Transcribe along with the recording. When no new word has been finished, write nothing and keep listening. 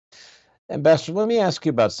Ambassador, let me ask you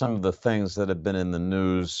about some of the things that have been in the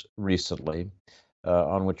news recently,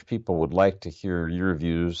 on which people would like to hear your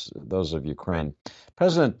views, those of Ukraine.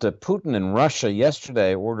 President Putin in Russia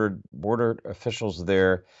yesterday ordered border officials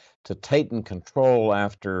there to tighten control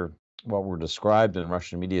after what were described in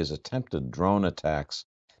Russian media as attempted drone attacks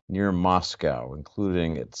near Moscow,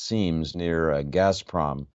 including, it seems, near a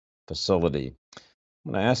Gazprom facility.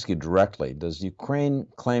 I'm going to ask you directly, does Ukraine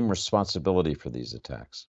claim responsibility for these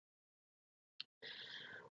attacks?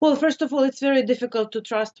 Well, first of all, it's very difficult to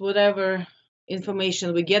trust whatever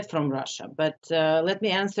information we get from Russia. But let me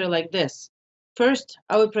answer like this. First,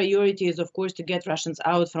 our priority is, of course, to get Russians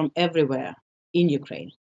out from everywhere in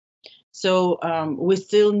Ukraine. So we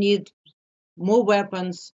still need more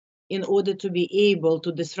weapons in order to be able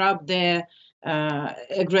to disrupt their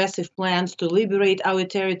aggressive plans to liberate our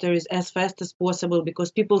territories as fast as possible,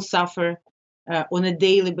 because people suffer on a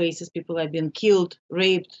daily basis. People are being killed,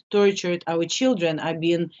 raped, tortured. Our children are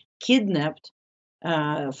being kidnapped,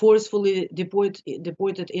 forcefully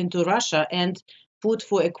deported into Russia and put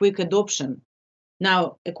for a quick adoption.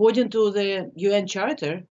 Now, according to the UN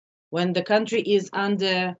Charter, when the country is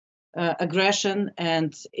under aggression,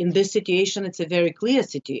 and in this situation, it's a very clear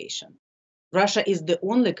situation. Russia is the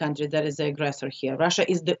only country that is the aggressor here. Russia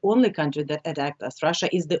is the only country that attacked us.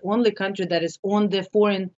 Russia is the only country that is on the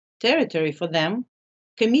foreign territory for them,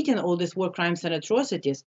 committing all these war crimes and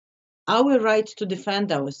atrocities. Our right to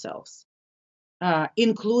defend ourselves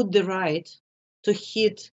include the right to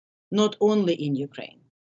hit not only in Ukraine.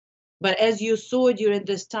 But as you saw during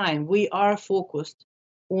this time, we are focused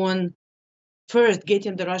on first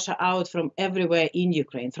getting the Russia out from everywhere in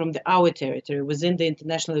Ukraine, from our territory, within the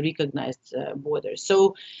internationally recognized borders.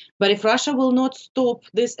 So, but if Russia will not stop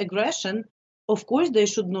this aggression, of course they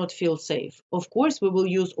should not feel safe. Of course, we will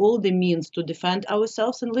use all the means to defend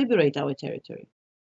ourselves and liberate our territory.